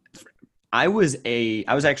 I was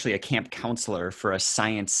actually a camp counselor for a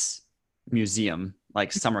science museum,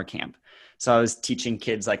 summer camp. So I was teaching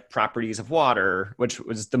kids properties of water, which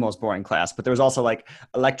was the most boring class, but there was also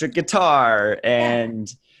electric guitar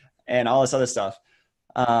and all this other stuff.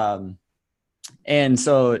 And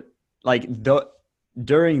so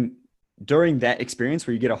during that experience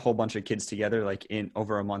where you get a whole bunch of kids together, in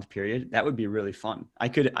over a month period, that would be really fun. I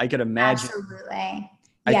could imagine. Absolutely.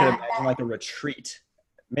 I could imagine a retreat.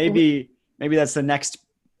 Maybe that's the next,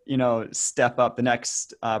 step up, the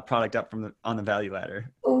next product up on the value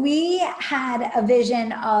ladder. we had a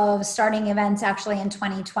vision of starting events actually in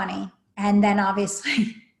 2020. And then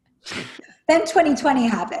obviously, then 2020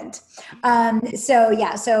 happened. So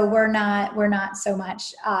we're not so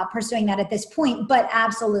much pursuing that at this point, but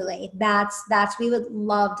absolutely, we would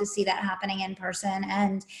love to see that happening in person.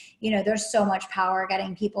 And, there's so much power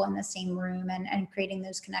getting people in the same room and creating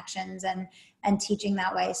those connections and teaching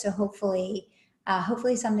that way. So hopefully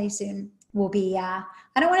someday soon we'll be, I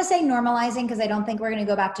don't want to say normalizing, because I don't think we're going to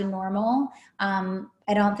go back to normal.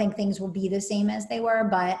 I don't think things will be the same as they were,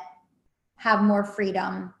 but have more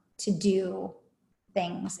freedom to do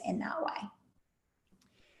things in that way.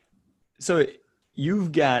 So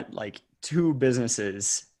you've got like 2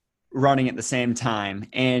 businesses running at the same time,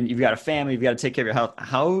 and you've got a family, you've got to take care of your health.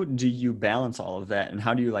 How do you balance all of that? And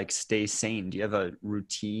how do you like stay sane? Do you have a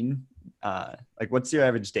routine? Like what's your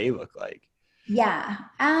average day look like? Yeah.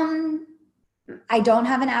 I don't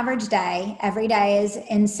have an average day. Every day is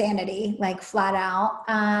insanity, like flat out.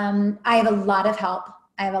 I have a lot of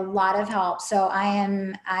help. So I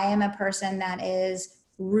am a person that is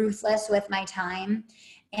ruthless with my time.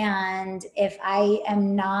 And if I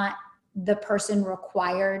am not the person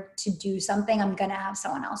required to do something, I'm going to have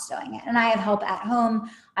someone else doing it. And I have help at home.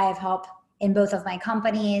 I have help in both of my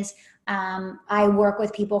companies. I work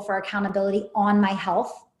with people for accountability on my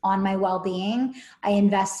health, on my well-being. I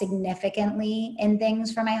invest significantly in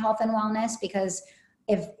things for my health and wellness, because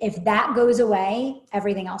if that goes away,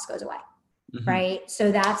 everything else goes away. Mm-hmm. Right.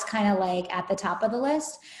 So that's kind of like at the top of the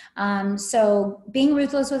list. So being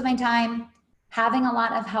ruthless with my time, having a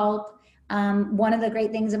lot of help. One of the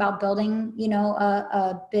great things about building,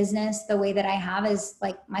 a business the way that I have is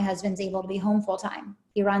like my husband's able to be home full time.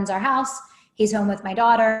 He runs our house. He's home with my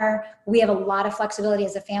daughter. We have a lot of flexibility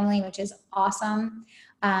as a family, which is awesome.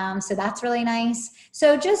 So that's really nice.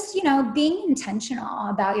 So just, being intentional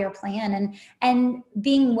about your plan and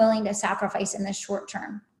being willing to sacrifice in the short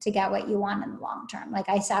term to get what you want in the long term. Like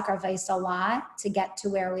I sacrificed a lot to get to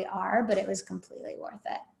where we are, but it was completely worth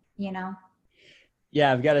it,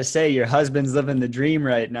 Yeah, I've got to say your husband's living the dream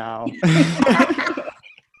right now.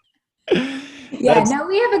 Yeah, no,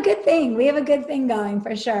 we have a good thing. We have a good thing going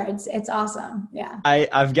for sure. It's awesome. Yeah.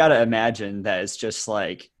 I've got to imagine that it's just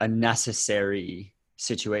like a necessary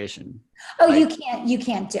situation. Oh, like, you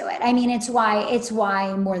can't do it. I mean, it's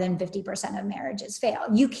why more than 50% of marriages fail.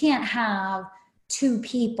 You can't have 2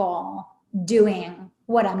 people doing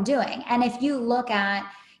what I'm doing. And if you look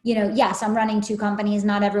at, yes, I'm running 2 companies.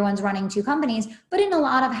 Not everyone's running 2 companies, but in a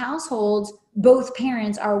lot of households, both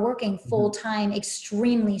parents are working full-time,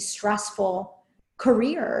 extremely stressful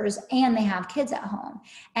careers, and they have kids at home.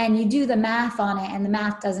 And you do the math on it, and the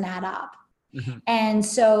math doesn't add up. Mm-hmm. And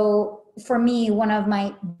so for me, one of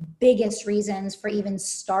my biggest reasons for even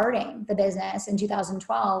starting the business in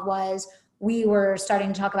 2012 was we were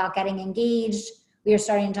starting to talk about getting engaged. We were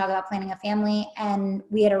starting to talk about planning a family, and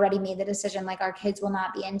we had already made the decision, like our kids will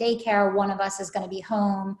not be in daycare. One of us is going to be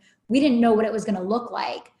home. We didn't know what it was going to look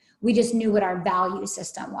like. We just knew what our value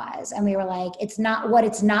system was. And we were like, it's not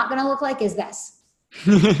going to look like is this.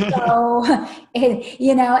 So,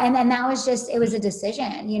 and that was just, it was a decision,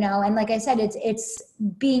 and like I said, it's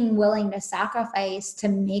being willing to sacrifice to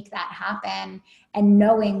make that happen, and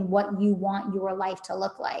knowing what you want your life to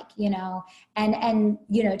look like, and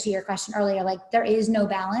to your question earlier, like there is no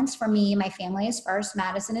balance for me. My family is first.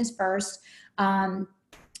 Madison is first.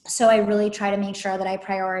 So I really try to make sure that I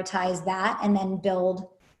prioritize that and then build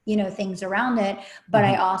things around it. But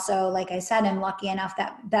I also, like I said, am lucky enough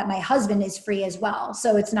that my husband is free as well.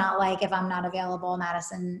 So it's not like if I'm not available,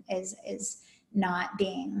 Madison is not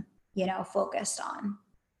being, focused on.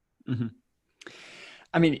 Mm-hmm.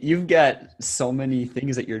 I mean, you've got so many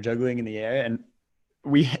things that you're juggling in the air, and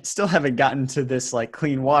we still haven't gotten to this like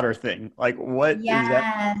clean water thing. Like what is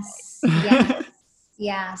that?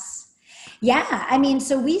 Yes. Yeah. I mean,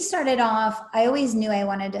 so we started off, I always knew I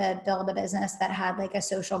wanted to build a business that had like a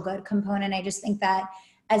social good component. I just think that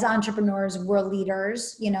as entrepreneurs, we're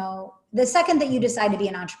leaders. The second that you decide to be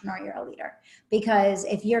an entrepreneur, you're a leader, because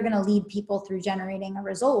if you're going to lead people through generating a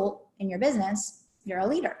result in your business, you're a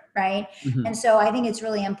leader. Right. Mm-hmm. And so I think it's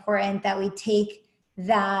really important that we take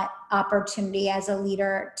that opportunity as a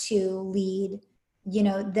leader to lead,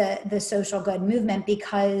 the social good movement,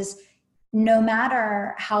 because no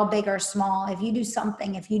matter how big or small, if you do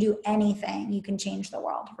something, if you do anything, you can change the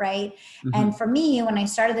world, right? Mm-hmm. And for me, when I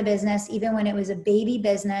started the business, even when it was a baby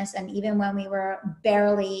business, and even when we were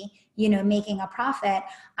barely, making a profit,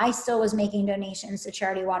 I still was making donations to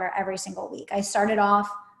Charity Water every single week. I started off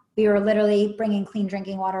We were literally bringing clean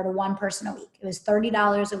drinking water to one person a week. It was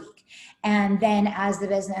 $30 a week. And then as the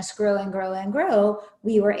business grew and grew and grew,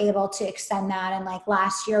 we were able to extend that. And like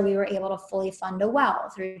last year, we were able to fully fund a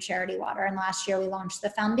well through Charity Water. And last year we launched the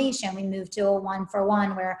foundation. We moved to a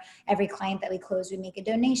 1-for-1 where every client that we close, we make a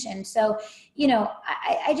donation. So,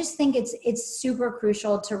 I just think it's super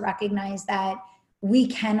crucial to recognize that we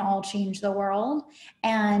can all change the world.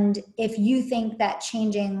 And if you think that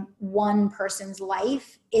changing one person's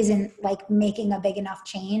life isn't like making a big enough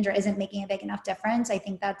change or isn't making a big enough difference, I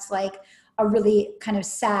think that's like a really kind of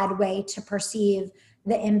sad way to perceive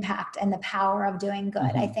the impact and the power of doing good.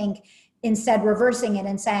 Mm-hmm. I think instead reversing it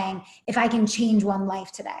and saying, if I can change one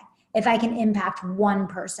life today, if I can impact one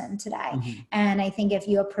person today. Mm-hmm. And I think if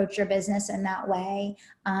you approach your business in that way,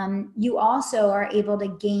 you also are able to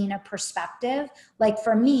gain a perspective. Like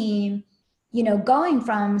for me, going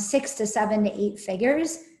from 6 to 7 to 8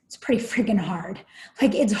 figures, it's pretty freaking hard.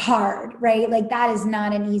 Like it's hard, right? Like that is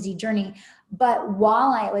not an easy journey. But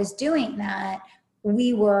while I was doing that,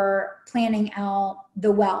 we were planning out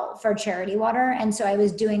the well for Charity Water. And so I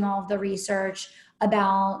was doing all of the research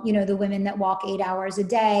about, the women that walk 8 hours a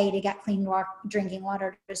day to get clean drinking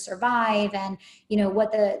water to survive, and,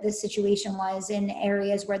 what the situation was in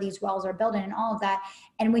areas where these wells are built in and all of that.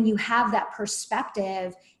 And when you have that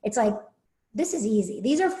perspective, it's like, this is easy.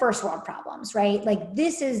 These are first world problems, right? Like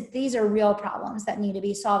these are real problems that need to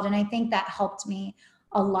be solved. And I think that helped me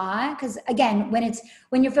a lot. Because again,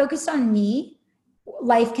 when you're focused on me,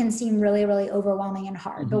 life can seem really, really overwhelming and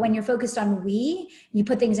hard. Mm-hmm. But when you're focused on you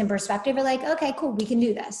put things in perspective, you're like, okay, cool, we can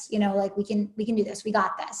do this. Like we can do this. We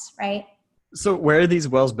got this, right? So where are these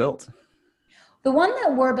wells built? The one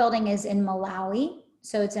that we're building is in Malawi.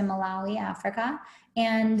 So it's in Malawi, Africa.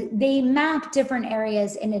 And they map different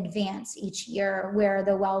areas in advance each year where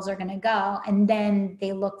the wells are going to go. And then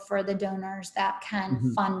they look for the donors that can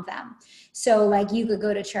mm-hmm. fund them. So like you could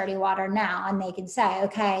go to Charity Water now and they can say,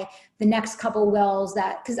 okay, the next couple wells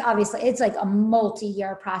because obviously it's like a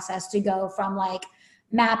multi-year process to go from like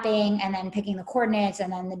mapping and then picking the coordinates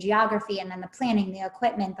and then the geography and then the planning, the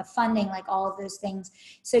equipment, the funding, like all of those things.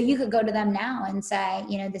 So you could go to them now and say,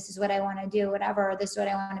 this is what I want to do, whatever, this is what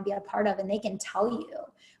I want to be a part of. And they can tell you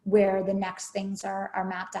where the next things are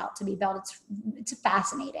mapped out to be built. It's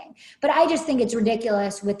fascinating. But I just think it's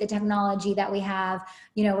ridiculous with the technology that we have.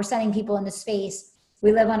 We're sending people into space.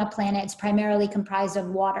 We live on a planet, it's primarily comprised of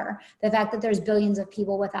water. The fact that there's billions of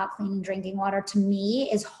people without clean drinking water, to me,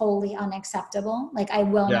 is wholly unacceptable. Like I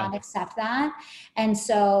will not accept that. And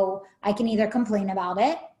so I can either complain about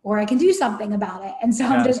it or I can do something about it. And so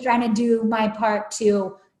I'm just trying to do my part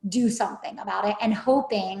to do something about it and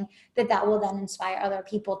hoping that will then inspire other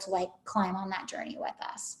people to like climb on that journey with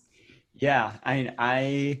us. Yeah.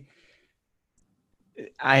 I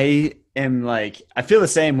am like, I feel the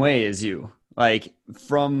same way as you. Like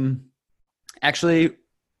from actually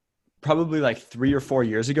probably like 3 or 4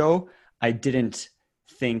 years ago, I didn't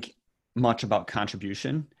think much about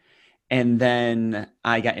contribution. And then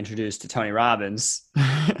I got introduced to Tony Robbins,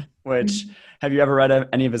 which mm-hmm. have you ever read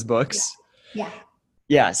any of his books?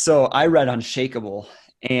 Yeah. So I read Unshakable,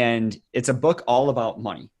 and it's a book all about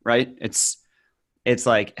money, right? It's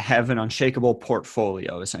like have an unshakable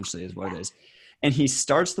portfolio, essentially is what it is. And he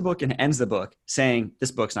starts the book and ends the book saying,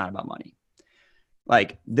 this book's not about money.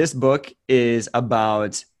 Like this book is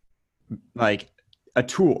about like a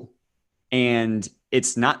tool, and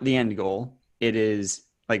it's not the end goal. It is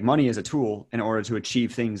like money is a tool in order to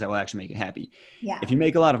achieve things that will actually make you happy. Yeah. If you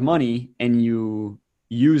make a lot of money and you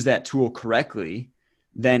use that tool correctly,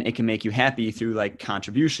 then it can make you happy through like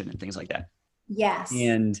contribution and things like that. Yes.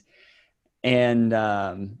 And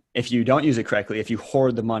if you don't use it correctly, if you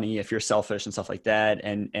hoard the money, if you're selfish and stuff like that,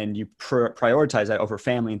 and you prioritize that over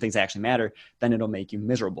family and things that actually matter, then it'll make you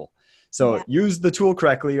miserable. So use the tool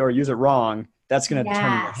correctly or use it wrong. That's going to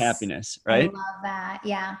determine your happiness, right? I love that.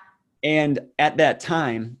 Yeah. And at that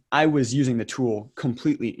time, I was using the tool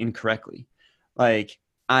completely incorrectly. Like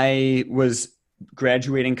I was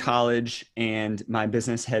graduating college and my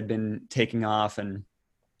business had been taking off, and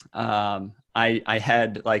I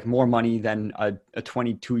had like more money than a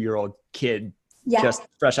 22-year-old kid just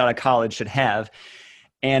fresh out of college should have.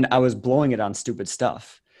 And I was blowing it on stupid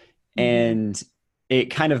stuff. Mm-hmm. And it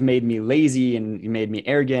kind of made me lazy and made me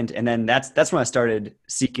arrogant. And then that's when I started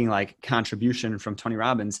seeking like contribution from Tony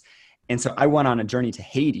Robbins. And so I went on a journey to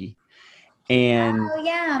Haiti. And oh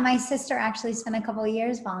yeah, my sister actually spent a couple of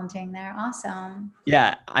years volunteering there. Awesome.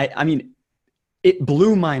 Yeah. I mean, it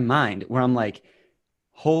blew my mind where I'm like,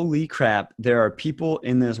 holy crap, there are people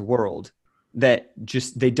in this world that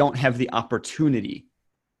just, they don't have the opportunity.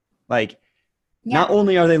 Like not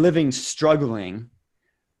only are they living struggling,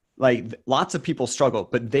 like lots of people struggle,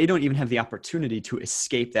 but they don't even have the opportunity to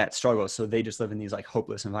escape that struggle. So they just live in these like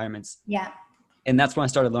hopeless environments. Yeah. And that's when I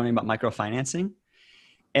started learning about microfinancing.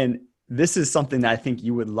 And this is something that I think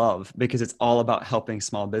you would love because it's all about helping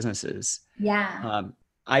small businesses. Yeah.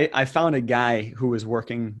 I found a guy who was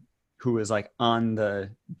like on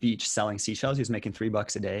the beach selling seashells. He was making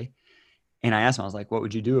 $3 a day. And I asked him, I was like, what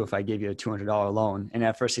would you do if I gave you a $200 loan? And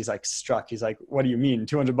at first he's like struck. He's like, what do you mean?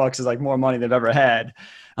 $200 is like more money they've ever had.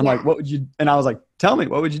 I'm like, what would you, and I was like, tell me,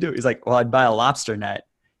 what would you do? He's like, well, I'd buy a lobster net.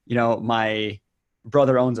 You know, my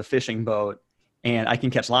brother owns a fishing boat and I can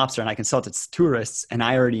catch lobster and I can sell it to tourists. And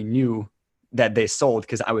I already knew that they sold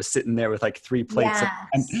because I was sitting there with like 3 plates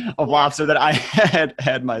of lobster that I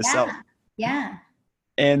had myself. Yeah.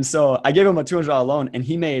 And so I gave him a $200 loan and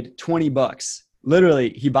he made $20. Literally,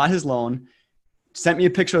 he bought his loan, sent me a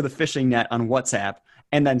picture of the fishing net on WhatsApp,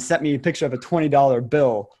 and then sent me a picture of a $20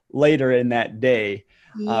 bill later in that day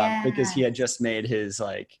because he had just made his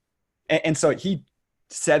like, and so he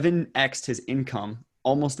 7x'd his income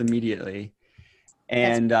almost immediately.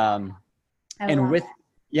 And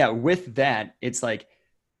with that, it's like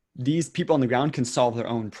these people on the ground can solve their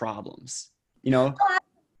own problems, you know?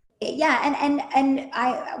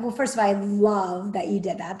 Yeah. Well, first of all, I love that you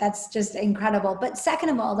did that. That's just incredible. But second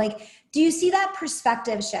of all, like, do you see that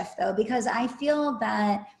perspective shift though? Because I feel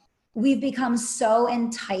that we've become so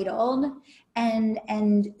entitled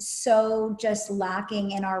and so just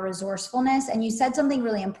lacking in our resourcefulness. And you said something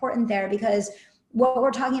really important there, because what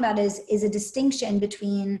we're talking about is a distinction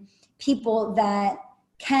between people that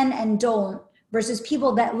can and don't versus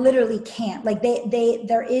people that literally can't. Like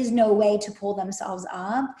there is no way to pull themselves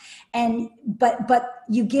up. But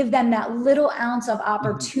you give them that little ounce of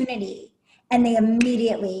opportunity and they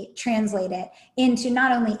immediately translate it into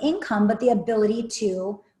not only income, but the ability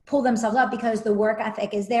to pull themselves up because the work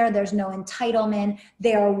ethic is there. There's no entitlement.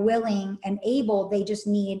 They are willing and able. They just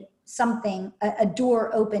need something, a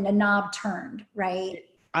door opened, a knob turned, right?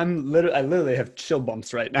 I literally have chill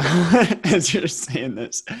bumps right now as you're saying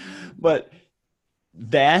this, but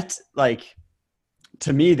that, like,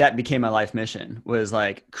 to me, that became my life mission, was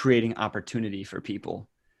like creating opportunity for people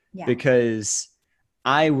because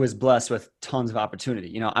I was blessed with tons of opportunity.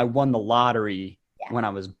 You know, I won the lottery when I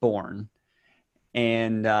was born.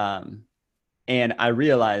 And I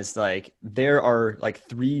realized like there are like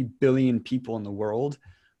 3 billion people in the world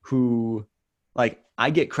who, like, I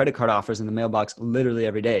get credit card offers in the mailbox literally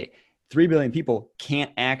every day. 3 billion people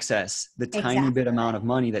can't access the tiny bit amount of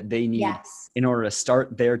money that they need in order to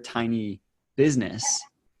start their tiny business.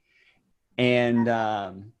 And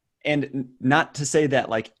not to say that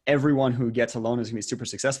like everyone who gets a loan is gonna be super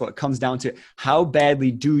successful. It comes down to how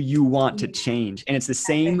badly do you want to change? And it's the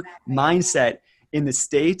same mindset in the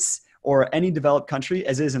States or any developed country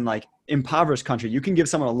as is in like impoverished country. You can give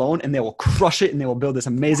someone a loan and they will crush it and they will build this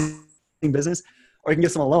amazing business, or you can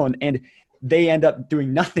give someone a loan and they end up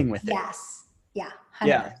doing nothing with it. Yes. Yeah. 100%.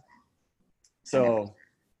 Yeah. So,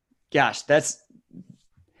 gosh,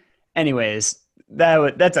 anyways,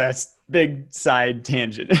 that's a big side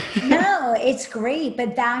tangent. No, it's great.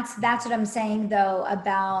 But that's what I'm saying though,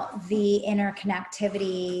 about the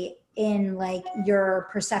interconnectivity in like your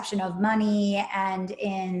perception of money and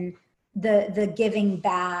in the giving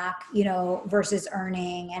back, you know, versus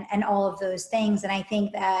earning and all of those things. And I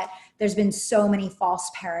think that there's been so many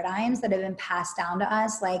false paradigms that have been passed down to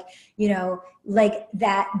us, like, you know, like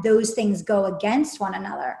that those things go against one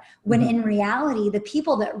another. When in reality, the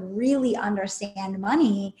people that really understand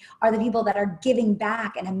money are the people that are giving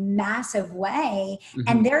back in a massive way.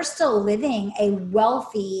 And they're still living a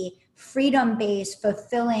wealthy, freedom-based,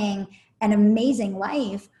 fulfilling, and amazing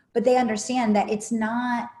life. But they understand that it's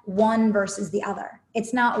not one versus the other.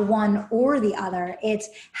 It's not one or the other. It's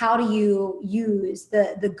how do you use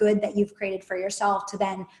the good that you've created for yourself to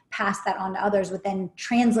then pass that on to others, which then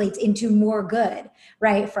translates into more good,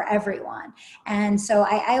 right, for everyone. And so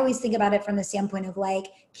I always think about it from the standpoint of like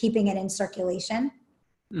keeping it in circulation,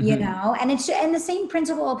 you know, and the same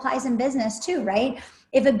principle applies in business too, right?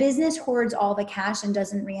 If a business hoards all the cash and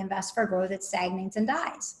doesn't reinvest for growth, it stagnates and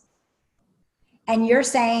dies. And you're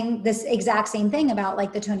saying this exact same thing about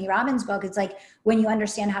like the Tony Robbins book. It's like when you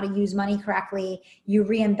understand how to use money correctly, you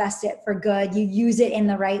reinvest it for good, you use it in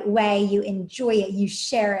the right way, you enjoy it, you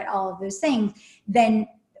share it, all of those things, then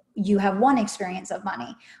you have one experience of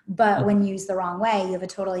money. But when used the wrong way, you have a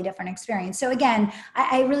totally different experience. So again,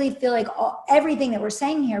 I really feel like everything that we're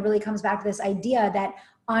saying here really comes back to this idea that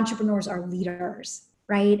entrepreneurs are leaders,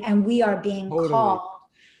 right? And we are being called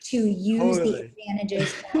to use the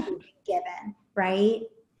advantages that we've been given. Right?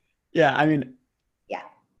 Yeah. I mean,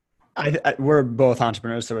 We're both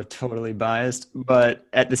entrepreneurs, so we're totally biased. But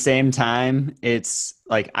at the same time, it's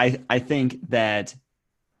like I think that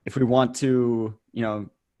if we want to,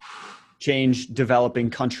 change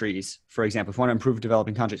developing countries, for example, if we want to improve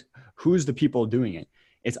developing countries, who's the people doing it?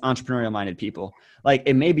 It's entrepreneurial minded people. Like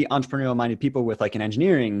it may be entrepreneurial minded people with like an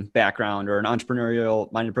engineering background or an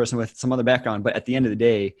entrepreneurial minded person with some other background. But at the end of the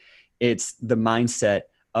day, it's the mindset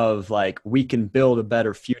of like, we can build a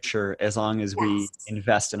better future as long as we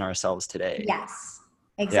invest in ourselves today. Yes,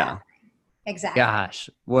 exactly. Yeah. Exactly. Gosh,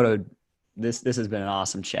 this has been an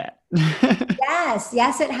awesome chat.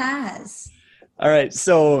 Yes, it has. All right.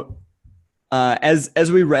 So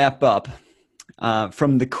as we wrap up,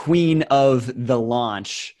 from the queen of the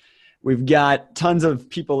launch, we've got tons of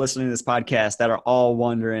people listening to this podcast that are all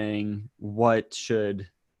wondering what should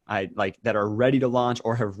I like, that are ready to launch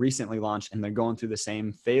or have recently launched, and they're going through the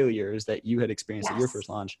same failures that you had experienced at your first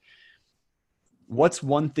launch. What's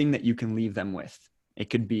one thing that you can leave them with? It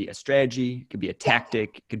could be a strategy, it could be a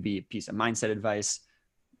tactic, it could be a piece of mindset advice.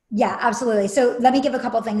 Yeah, absolutely. So let me give a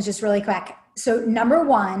couple of things just really quick. So number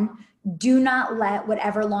one, do not let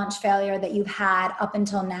whatever launch failure that you've had up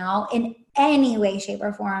until now in any way, shape,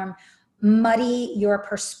 or form muddy your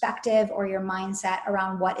perspective or your mindset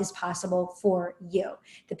around what is possible for you.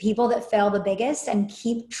 The people that fail the biggest and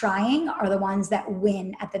keep trying are the ones that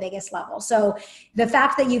win at the biggest level. So the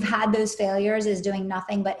fact that you've had those failures is doing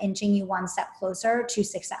nothing but inching you one step closer to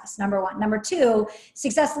success. Number one. Number two,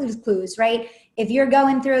 success leaves clues, right? If you're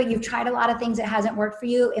going through it, you've tried a lot of things, it hasn't worked for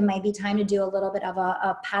you, it might be time to do a little bit of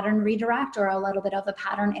a pattern redirect or a little bit of a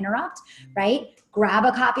pattern interrupt, right? Grab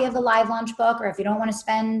a copy of the live launch book, or if you don't want to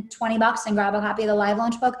spend $20 and grab a copy of the live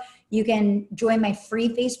launch book, you can join my free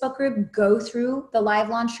Facebook group, go through the live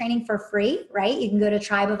launch training for free, right? You can go to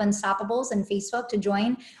Tribe of Unstoppables and Facebook to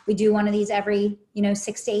join. We do one of these every,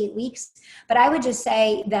 6 to 8 weeks. But I would just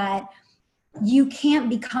say that you can't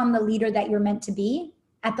become the leader that you're meant to be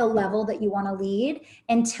at the level that you want to lead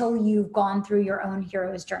until you've gone through your own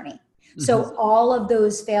hero's journey. So all of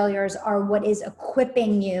those failures are what is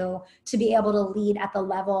equipping you to be able to lead at the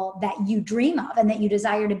level that you dream of and that you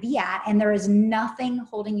desire to be at. And there is nothing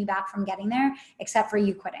holding you back from getting there except for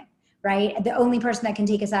you quitting, right? The only person that can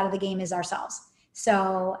take us out of the game is ourselves.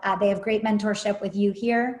 So they have great mentorship with you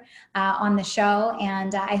here on the show.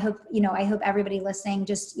 And I hope everybody listening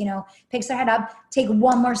just, picks their head up, take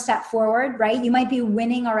one more step forward, right? You might be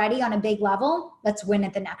winning already on a big level. Let's win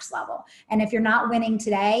at the next level. And if you're not winning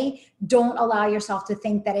today, don't allow yourself to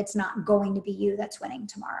think that it's not going to be you that's winning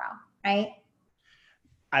tomorrow, right?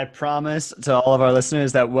 I promise to all of our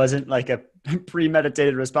listeners that wasn't like a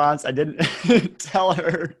premeditated response. I didn't tell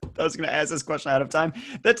her I was going to ask this question ahead of time.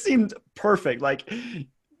 That seemed perfect, like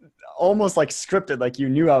almost like scripted, like you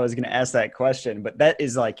knew I was going to ask that question, but that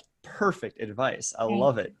is like perfect advice. I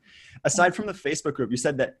love it. Aside from the Facebook group, you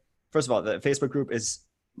said that, first of all, the Facebook group is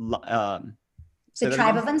the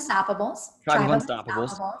Tribe of Unstoppables. Tribe of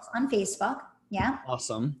Unstoppables on Facebook. Yeah.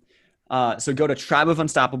 Awesome. So go to Tribe of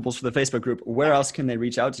Unstoppables for the Facebook group. Where else can they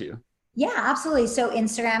reach out to you? Yeah, absolutely. So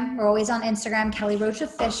Instagram, we're always on Instagram, Kelly Roach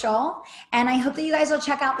Official. And I hope that you guys will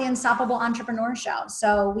check out the Unstoppable Entrepreneur Show.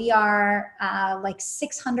 So we are like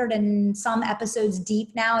 600 and some episodes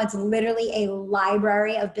deep now. It's literally a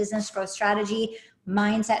library of business growth strategy,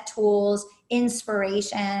 mindset tools,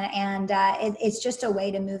 inspiration. And it's just a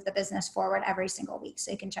way to move the business forward every single week.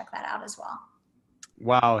 So you can check that out as well.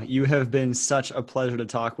 Wow, you have been such a pleasure to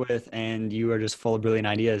talk with, and you are just full of brilliant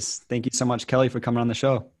ideas. Thank you so much, Kelly, for coming on the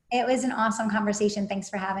show. It was an awesome conversation. Thanks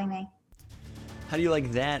for having me. How do you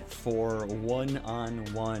like that for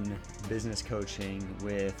one-on-one business coaching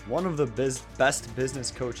with one of the best business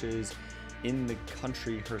coaches in the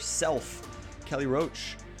country herself, Kelly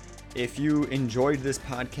Roach? If you enjoyed this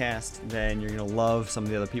podcast, then you're going to love some of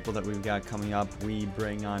the other people that we've got coming up. We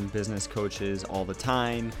bring on business coaches all the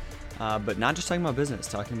time. But not just talking about business,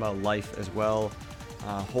 talking about life as well.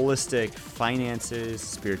 Holistic finances,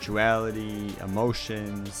 spirituality,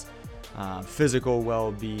 emotions, physical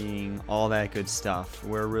well-being, all that good stuff.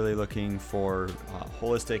 We're really looking for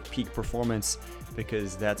holistic peak performance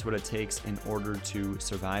because that's what it takes in order to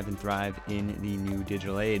survive and thrive in the new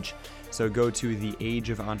digital age. So go to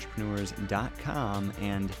theageofontrepreneurs.com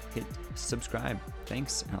and hit subscribe.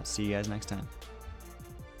 Thanks, and I'll see you guys next time.